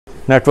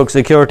Network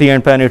Security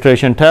and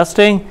Penetration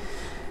Testing.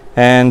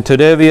 And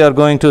today we are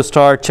going to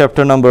start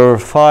chapter number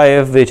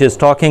 5, which is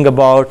talking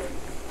about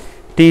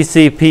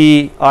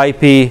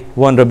TCP/IP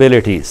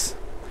vulnerabilities.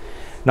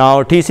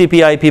 Now,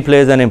 TCP/IP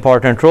plays an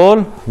important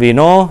role. We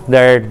know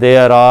that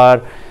there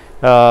are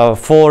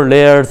 4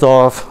 layers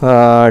of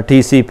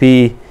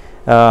TCP/IP,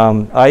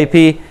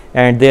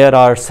 and there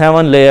are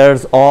 7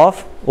 layers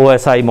of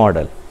OSI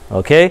model.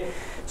 Okay,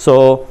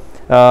 so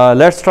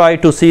let's try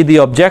to see the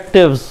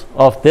objectives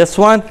of this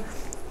one.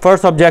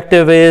 First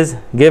objective is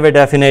give a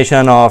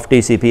definition of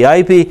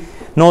TCP/IP,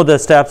 know the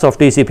steps of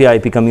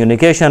TCP/IP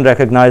communication,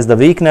 recognize the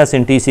weakness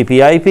in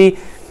TCP/IP,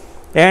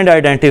 and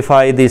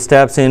identify the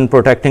steps in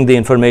protecting the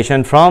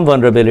information from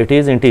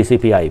vulnerabilities in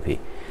TCP/IP.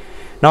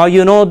 Now,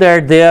 you know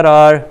that there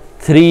are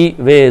 3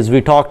 ways.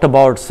 We talked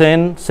about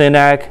SYN,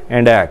 SYN-ACK,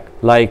 and ACK,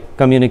 like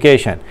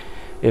communication.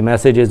 A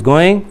message is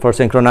going for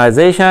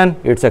synchronization,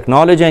 it's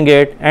acknowledging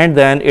it, and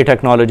then it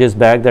acknowledges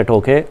back that,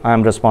 okay,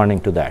 I'm responding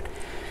to that.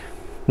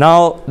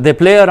 Now, they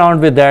play around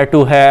with that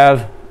to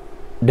have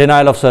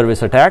denial of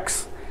service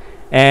attacks,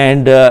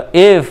 and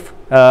if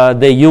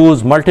they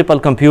use multiple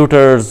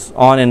computers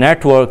on a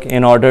network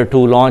in order to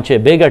launch a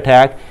big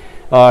attack,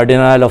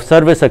 denial of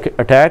service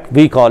attack,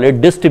 we call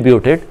it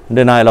distributed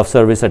denial of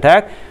service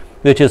attack,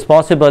 which is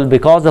possible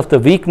because of the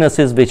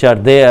weaknesses which are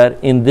there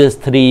in this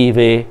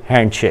 3-way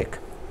handshake.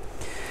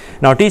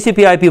 Now,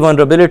 TCP/IP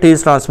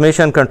vulnerabilities,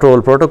 transmission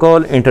control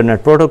protocol,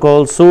 internet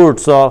protocol,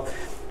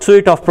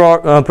 suite of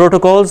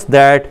protocols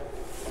that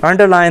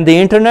underline the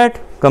internet,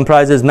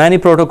 comprises many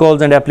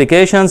protocols and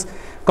applications,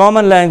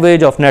 common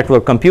language of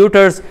network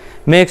computers,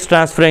 makes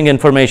transferring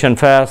information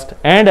fast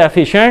and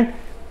efficient,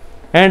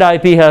 and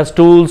IP has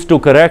tools to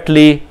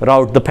correctly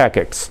route the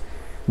packets.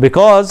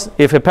 Because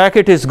if a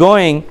packet is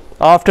going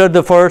after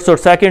the first or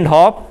second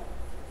hop,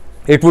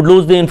 it would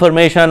lose the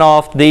information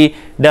of the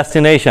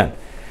destination.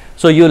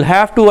 So you'll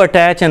have to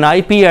attach an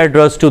IP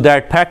address to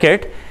that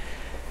packet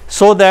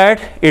so that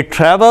it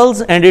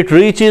travels and it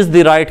reaches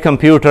the right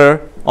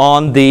computer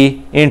on the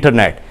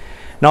internet.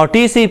 Now,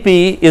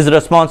 TCP is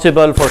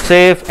responsible for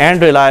safe and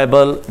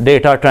reliable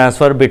data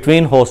transfer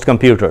between host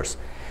computers.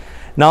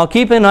 Now,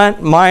 keep in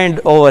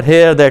mind over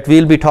here that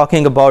we'll be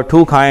talking about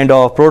 2 kinds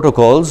of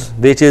protocols,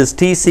 which is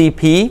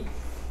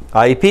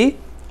TCP/IP,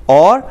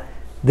 or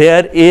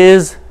there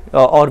is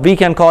or we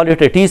can call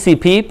it a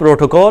TCP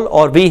protocol,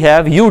 or we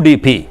have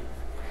UDP.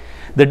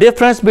 The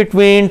difference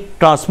between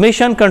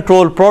transmission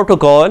control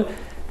protocol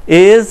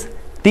is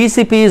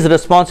TCP is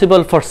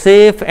responsible for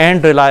safe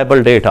and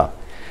reliable data.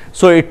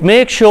 So it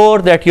makes sure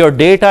that your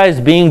data is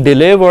being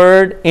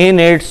delivered in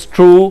its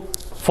true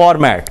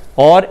format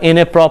or in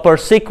a proper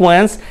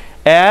sequence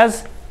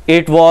as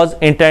it was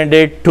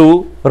intended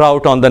to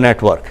route on the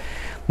network.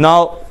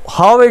 Now,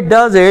 how it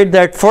does it,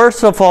 that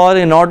first of all,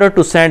 in order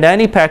to send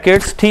any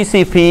packets,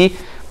 TCP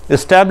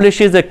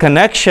establishes a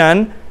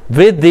connection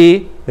with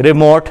the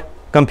remote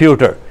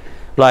computer,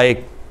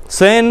 like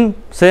SYN,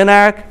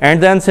 SYN-ACK, and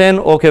then SYN,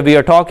 okay, we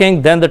are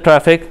talking, then the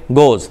traffic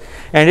goes.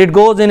 And it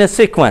goes in a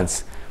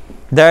sequence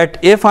that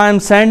if I'm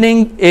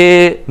sending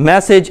a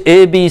message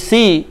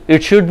ABC,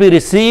 it should be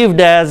received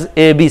as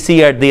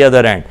ABC at the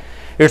other end.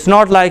 It's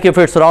not like if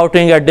it's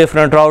routing at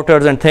different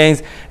routers and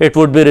things, it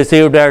would be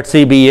received at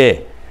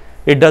CBA.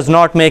 It does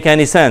not make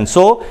any sense.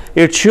 So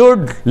it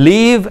should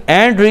leave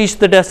and reach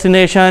the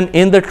destination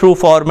in the true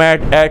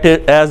format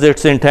as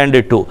it's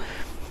intended to.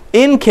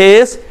 In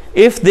case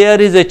if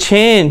there is a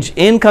change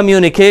in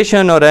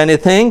communication or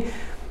anything,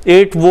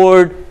 it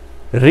would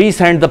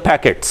resend the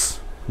packets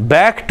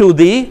back to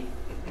the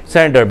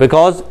sender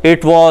because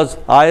it was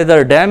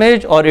either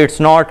damaged or it's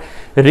not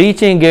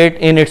reaching it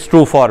in its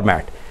true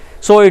format.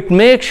 So it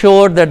makes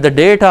sure that the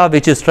data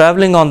which is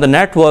traveling on the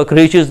network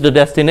reaches the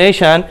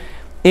destination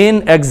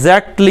in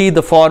exactly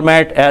the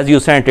format as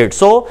you sent it.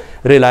 So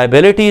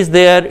reliability is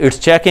there, it's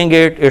checking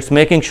it, it's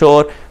making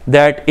sure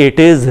that it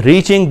is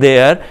reaching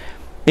there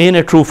in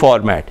a true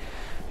format.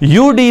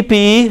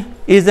 UDP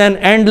is an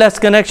endless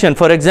connection.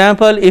 For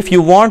example, if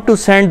you want to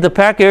send the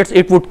packets,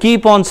 it would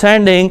keep on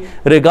sending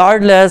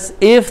regardless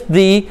if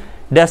the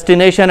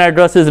destination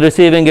address is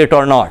receiving it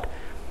or not.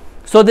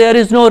 So there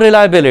is no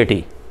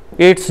reliability.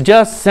 It's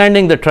just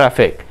sending the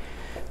traffic.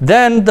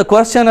 Then the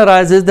question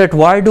arises that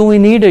why do we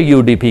need a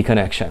UDP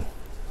connection?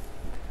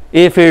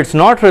 If it's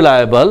not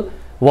reliable,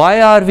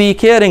 why are we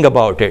caring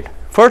about it?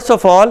 First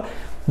of all,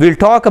 we'll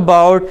talk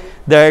about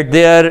that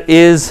there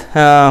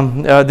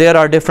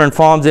are different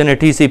forms in a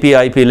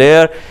TCP/IP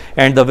layer,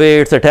 and the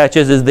way it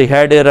attaches is the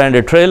header and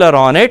a trailer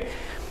on it.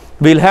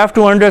 We'll have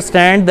to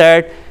understand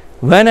that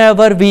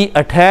whenever we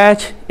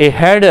attach a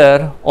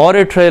header or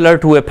a trailer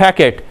to a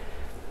packet,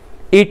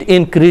 it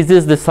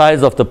increases the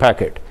size of the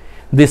packet.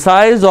 The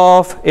size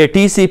of a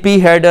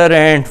TCP header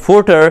and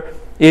footer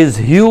is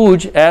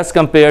huge as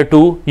compared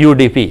to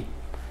UDP.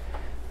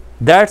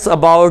 That's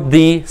about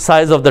the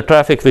size of the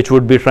traffic which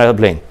would be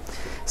traveling.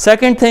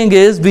 Second thing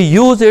is we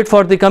use it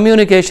for the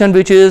communication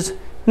which is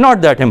not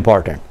that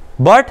important,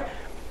 but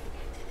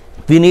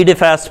we need a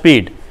fast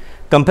speed.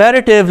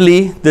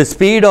 Comparatively, the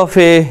speed of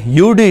a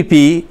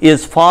UDP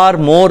is far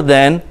more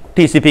than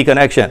TCP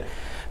connection,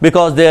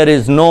 because there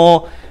is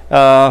no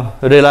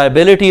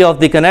reliability of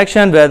the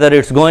connection, whether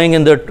it's going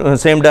in the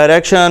same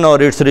direction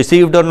or it's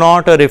received or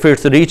not, or if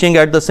it's reaching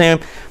at the same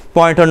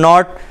point or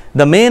not.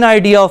 The main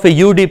idea of a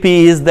UDP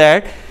is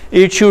that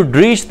it should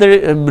reach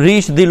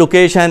the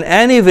location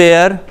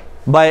anywhere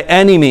by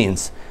any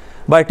means,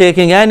 by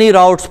taking any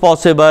routes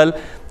possible.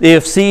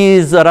 If C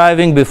is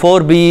arriving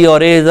before B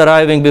or A is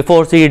arriving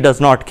before C, it does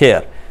not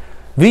care.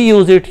 We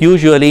use it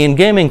usually in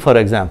gaming, for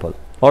example,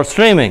 or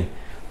streaming,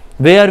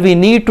 where we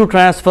need to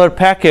transfer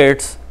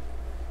packets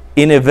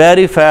in a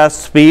very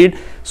fast speed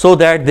so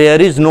that there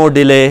is no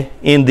delay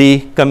in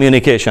the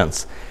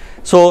communications.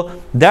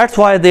 So that's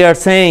why they are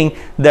saying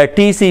that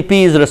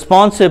TCP is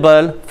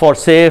responsible for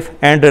safe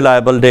and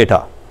reliable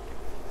data.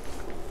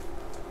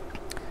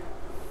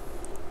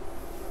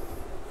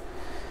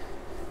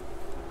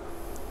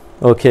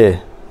 Okay,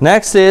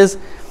 next is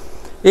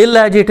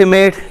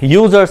illegitimate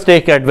users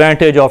take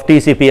advantage of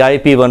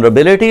TCP/IP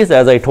vulnerabilities.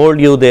 As I told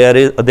you, there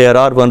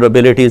are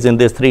vulnerabilities in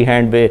this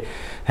three-way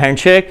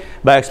handshake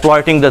by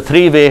exploiting the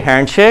three-way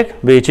handshake,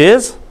 which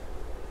is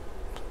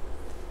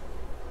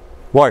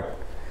what?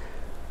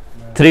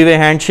 Three-way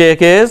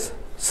handshake is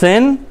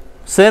SYN,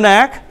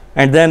 ACK,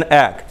 and then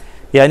ACK.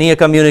 Yani a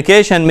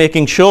communication,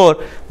 making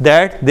sure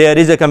that there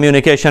is a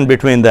communication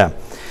between them.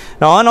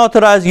 Now,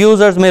 unauthorized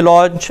users may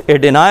launch a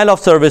denial of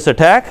service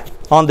attack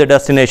on the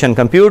destination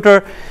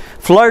computer,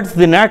 floods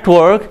the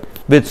network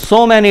with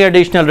so many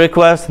additional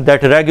requests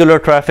that regular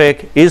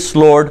traffic is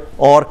slowed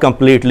or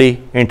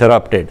completely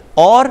interrupted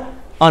or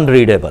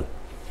unreadable,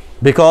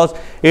 because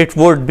it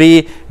would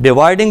be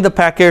dividing the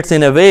packets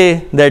in a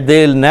way that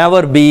they'll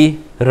never be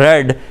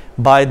read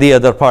by the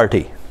other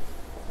party.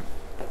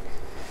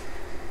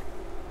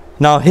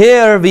 Now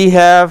here we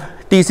have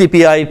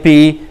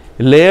TCP/IP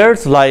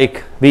layers,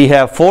 like we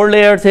have 4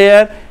 layers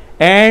here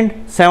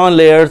and 7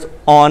 layers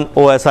on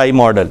OSI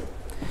model.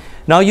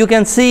 Now you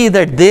can see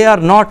that they are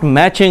not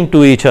matching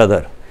to each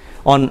other.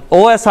 On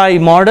OSI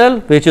model,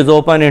 which is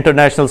Open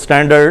International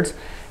Standards,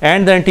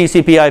 and then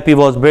TCP/IP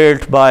was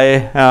built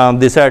by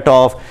the set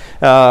of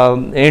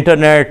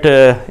Internet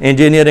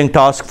Engineering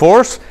Task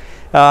Force.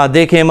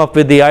 They came up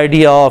with the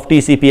idea of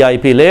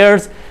TCP/IP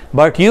layers,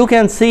 but you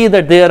can see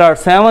that there are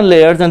 7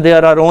 layers and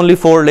there are only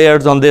 4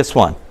 layers on this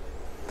one.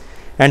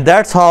 And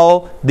that's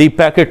how the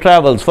packet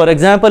travels. For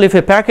example, if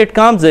a packet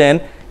comes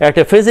in at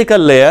a physical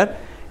layer,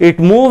 it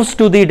moves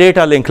to the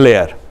data link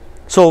layer.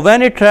 So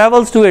when it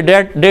travels to a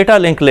data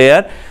link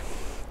layer,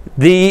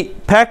 the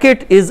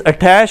packet is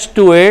attached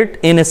to it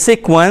in a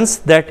sequence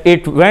that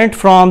it went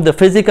from the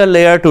physical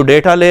layer to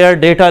data layer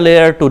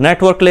to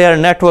network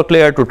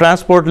layer to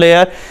transport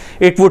layer.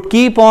 It would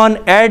keep on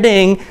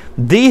adding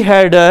the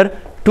header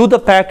to the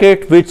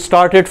packet which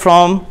started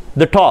from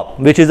the top,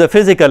 which is a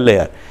physical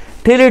layer,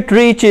 till it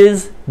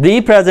reaches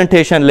the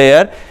presentation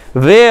layer,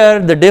 where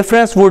the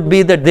difference would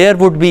be that there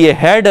would be a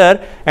header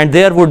and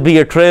there would be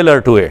a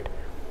trailer to it,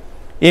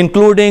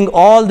 including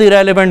all the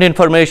relevant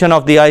information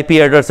of the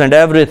IP address and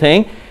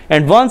everything.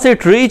 And once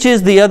it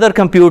reaches the other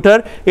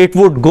computer, it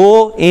would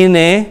go in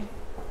a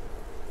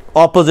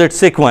opposite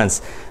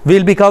sequence.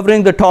 We'll be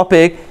covering the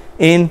topic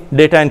in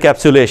data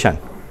encapsulation.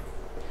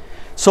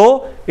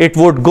 So it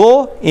would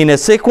go in a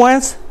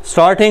sequence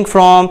starting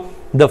from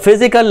the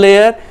physical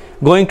layer,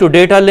 going to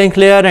data link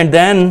layer and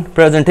then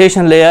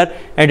presentation layer,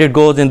 and it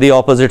goes in the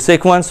opposite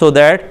sequence so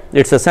that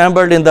it's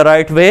assembled in the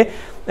right way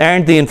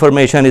and the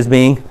information is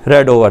being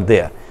read over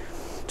there.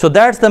 So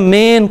that's the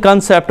main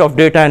concept of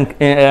data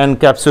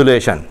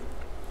encapsulation,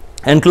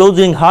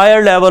 including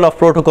higher level of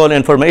protocol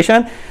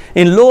information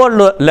in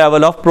lower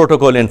level of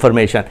protocol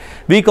information.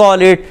 We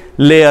call it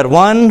layer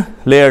 1,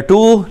 layer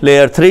 2,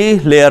 layer 3,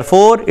 layer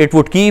 4. It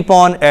would keep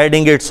on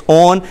adding its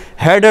own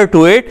header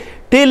to it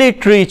till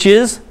it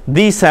reaches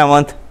the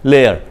 7th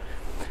layer.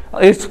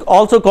 It's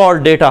also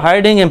called data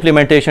hiding.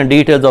 Implementation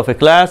details of a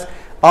class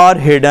are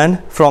hidden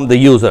from the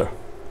user.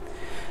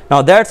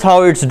 Now that's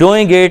how it's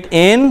doing it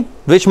in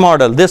which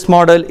model? This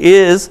model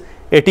is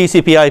a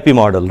TCP/IP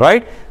model,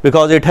 right?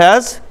 Because it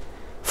has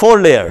 4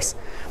 layers.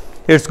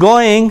 It's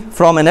going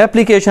from an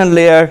application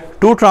layer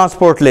to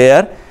transport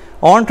layer.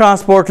 On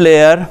transport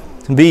layer,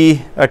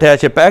 we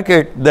attach a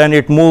packet, then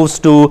it moves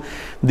to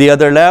the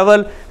other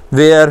level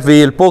where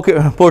we'll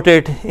put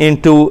it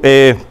into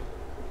a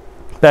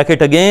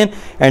packet again,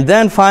 and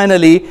then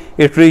finally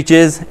it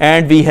reaches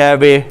and we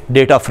have a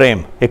data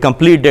frame, a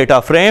complete data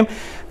frame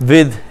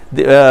with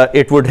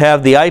it would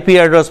have the IP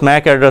address,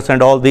 MAC address,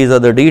 and all these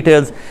other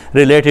details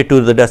related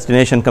to the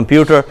destination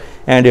computer,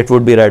 and it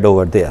would be read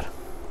over there.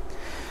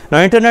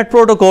 Now Internet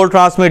Protocol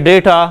transmit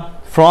data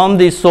from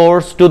the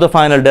source to the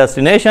final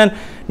destination.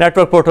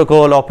 Network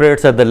Protocol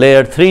operates at the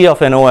layer 3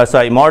 of an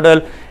OSI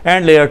model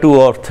and layer 2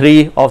 or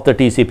 3 of the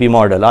TCP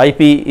model.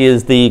 IP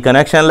is the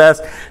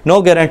connectionless,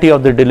 no guarantee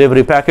of the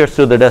delivery packets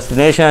to the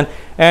destination,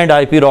 and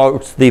IP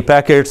routes the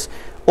packets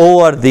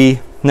over the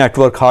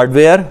network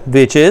hardware,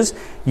 which is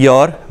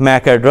your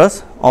MAC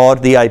address or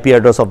the IP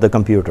address of the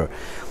computer.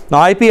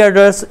 Now IP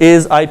address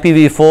is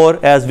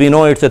IPv4. As we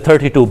know, it's a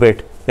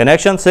 32-bit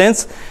connection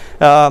since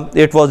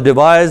it was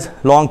devised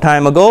long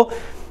time ago,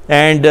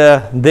 and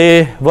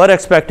they were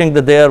expecting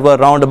that there were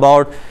around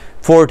about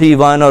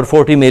 41 or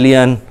 40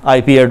 million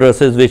IP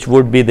addresses which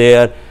would be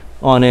there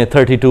on a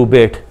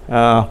 32-bit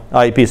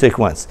IP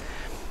sequence.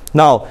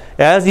 Now,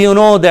 as you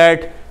know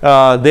that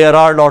there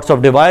are lots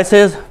of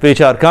devices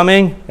which are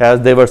coming, as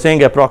they were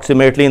saying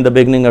approximately in the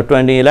beginning of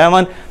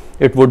 2011,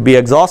 it would be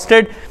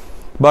exhausted.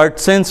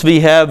 But since we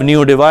have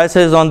new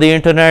devices on the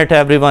internet,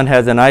 everyone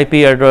has an IP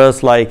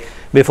address. Like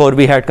before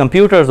we had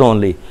computers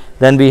only,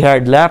 then we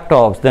had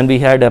laptops, then we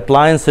had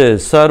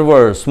appliances,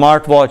 servers,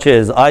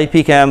 smartwatches,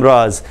 IP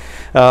cameras,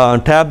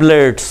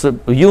 tablets,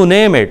 you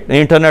name it,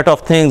 Internet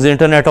of Things,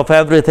 Internet of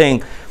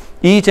Everything.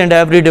 Each and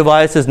every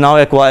device is now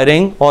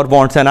acquiring or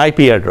wants an IP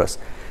address.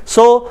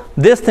 So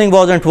this thing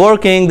wasn't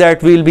working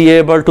that we'll be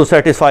able to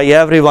satisfy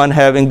everyone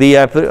having the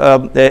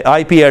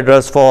IP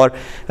address for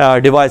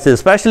devices,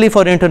 especially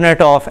for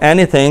Internet of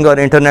Anything or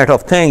Internet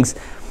of Things.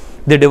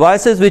 The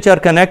devices which are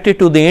connected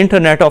to the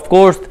internet, of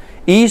course,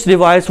 each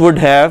device would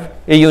have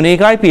a unique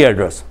IP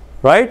address,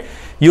 right?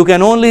 You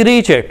can only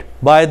reach it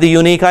by the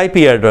unique IP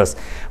address.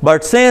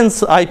 But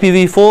since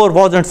IPv4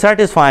 wasn't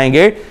satisfying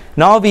it,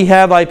 now we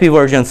have IP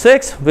version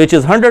 6, which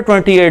is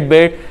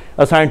 128-bit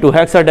assigned to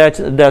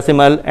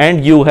hexadecimal,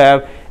 and you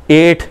have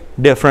 8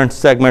 different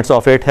segments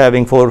of it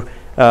having 4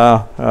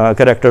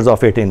 characters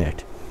of it in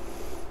it,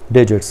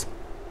 digits.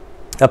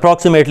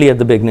 Approximately at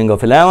the beginning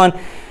of 11,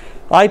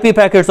 IP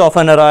packets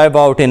often arrive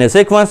out in a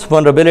sequence,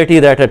 vulnerability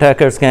that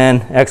attackers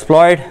can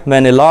exploit.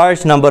 When a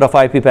large number of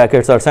IP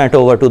packets are sent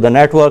over to the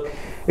network,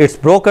 it's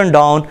broken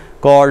down,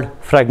 called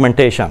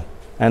fragmentation,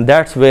 and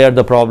that's where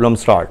the problem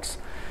starts.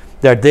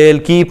 That they'll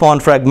keep on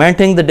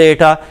fragmenting the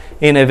data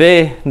in a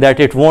way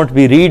that it won't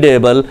be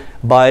readable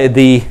by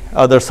the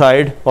other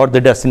side or the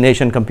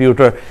destination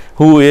computer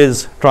who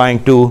is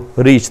trying to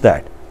reach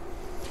that.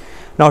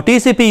 Now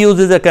TCP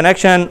uses a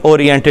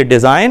connection-oriented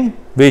design,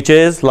 which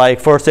is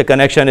like first a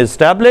connection is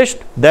established,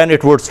 then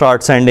it would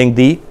start sending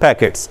the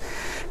packets.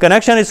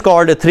 Connection is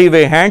called a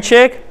three-way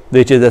handshake,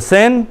 which is a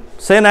SYN,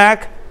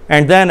 SYN-ACK,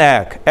 and then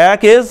ACK.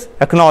 ACK is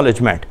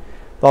acknowledgement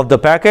of the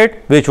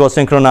packet which was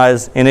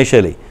synchronized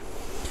initially.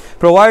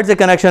 Provides a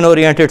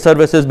connection-oriented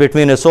services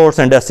between a source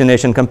and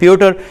destination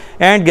computer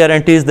and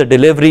guarantees the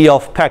delivery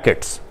of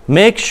packets.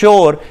 Make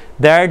sure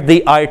that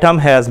the item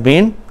has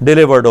been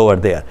delivered over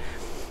there.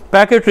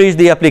 Packet reach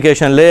the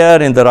application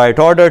layer in the right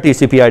order.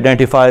 TCP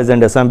identifies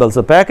and assembles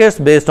the packets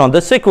based on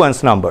the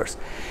sequence numbers.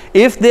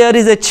 If there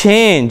is a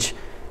change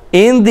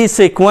in the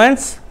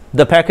sequence,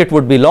 the packet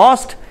would be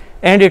lost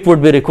and it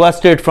would be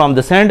requested from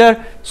the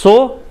sender,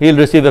 so he'll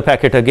receive a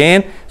packet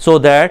again so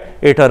that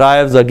it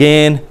arrives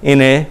again in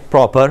a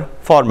proper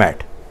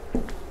format.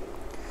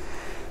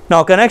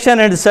 Now connection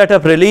and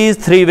setup release,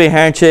 three-way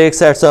handshake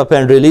sets up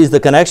and release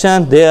the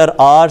connection. There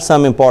are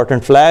some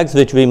important flags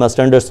which we must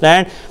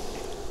understand.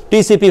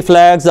 TCP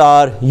flags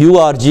are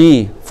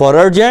URG for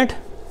urgent,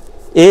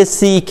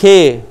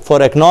 ACK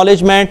for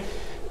acknowledgement,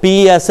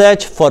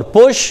 PSH for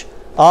push,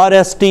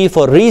 RST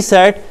for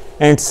reset,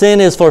 and SYN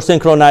is for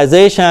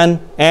synchronization,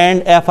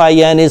 and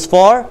FIN is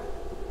for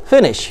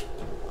finish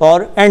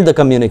or end the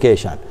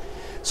communication.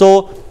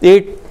 So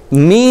it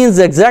means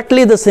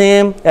exactly the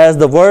same as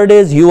the word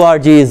is.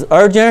 URG is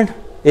urgent,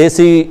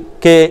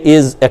 ACK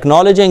is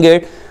acknowledging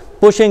it,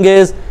 pushing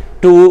is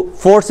to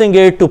forcing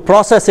it to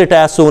process it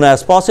as soon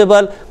as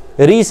possible,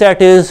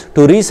 reset is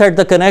to reset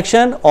the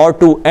connection or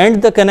to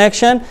end the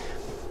connection,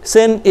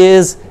 SYN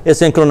is a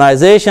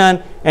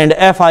synchronization, and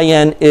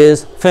FIN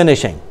is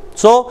finishing.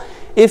 So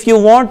if you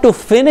want to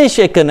finish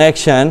a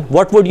connection,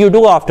 what would you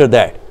do after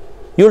that?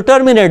 You'll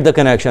terminate the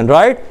connection,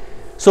 right?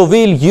 So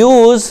we'll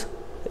use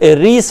a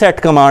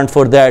reset command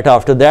for that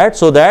after that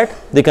so that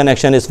the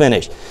connection is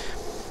finished.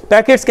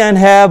 Packets can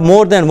have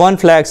more than one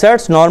flag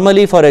sets.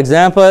 Normally, for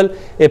example,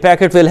 a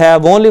packet will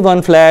have only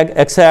one flag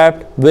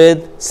except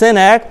with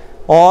SYN-ACK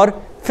or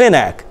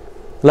FIN-ACK,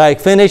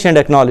 like finish and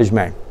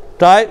acknowledgement.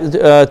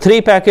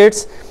 Three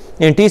packets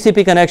in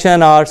TCP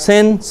connection are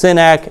SYN,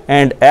 SYN-ACK,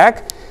 and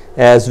ACK,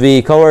 as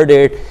we covered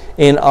it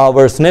in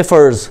our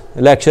sniffers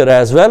lecture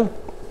as well.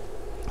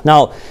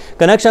 Now,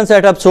 connection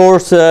setup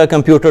source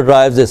computer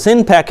drives a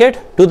SYN packet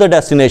to the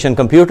destination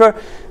computer.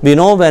 We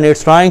know when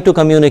it's trying to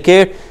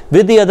communicate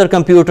with the other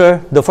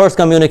computer, the first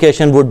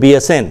communication would be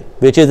a SYN,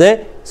 which is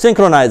a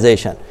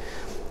synchronization.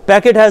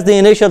 Packet has the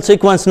initial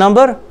sequence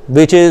number,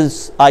 which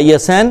is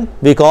ISN,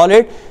 we call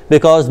it,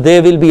 because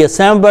they will be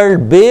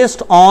assembled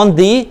based on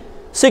the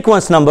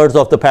sequence numbers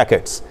of the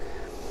packets.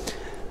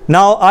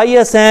 Now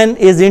ISN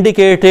is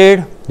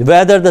indicated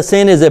whether the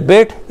SYN is a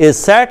bit is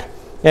set,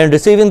 and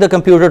receiving the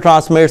computer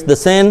transmits the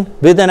SYN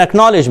with an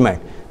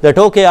acknowledgement that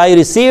okay, I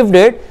received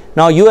it,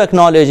 now you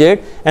acknowledge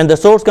it, and the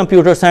source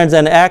computer sends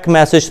an ACK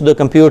message to the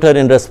computer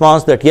in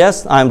response that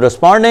yes, I am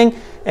responding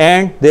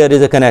and there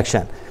is a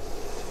connection.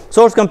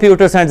 Source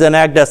computer sends an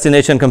ACK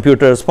destination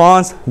computer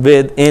response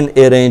within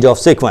a range of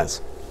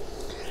sequence.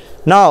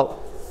 Now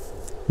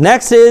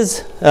Next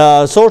is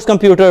source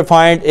computer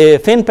find a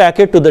FIN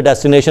packet to the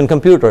destination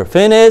computer.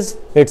 FIN is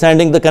it's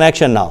sending the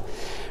connection now.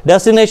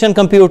 Destination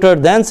computer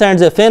then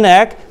sends a FIN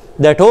ACK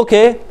that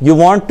okay, you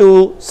want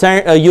to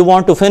send you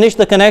want to finish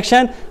the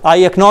connection.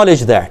 I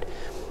acknowledge that.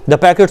 The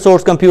packet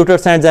source computer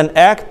sends an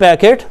ACK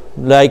packet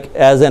like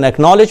as an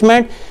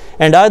acknowledgement,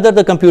 and either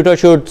the computer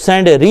should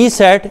send a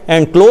reset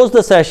and close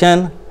the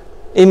session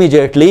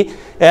immediately.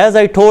 As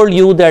I told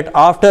you that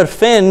after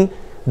FIN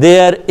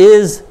there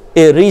is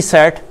a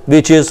reset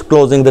which is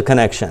closing the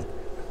connection.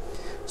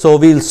 So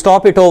we'll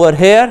stop it over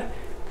here,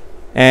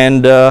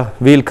 and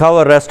we'll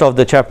cover rest of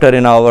the chapter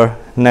in our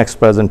next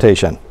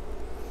presentation.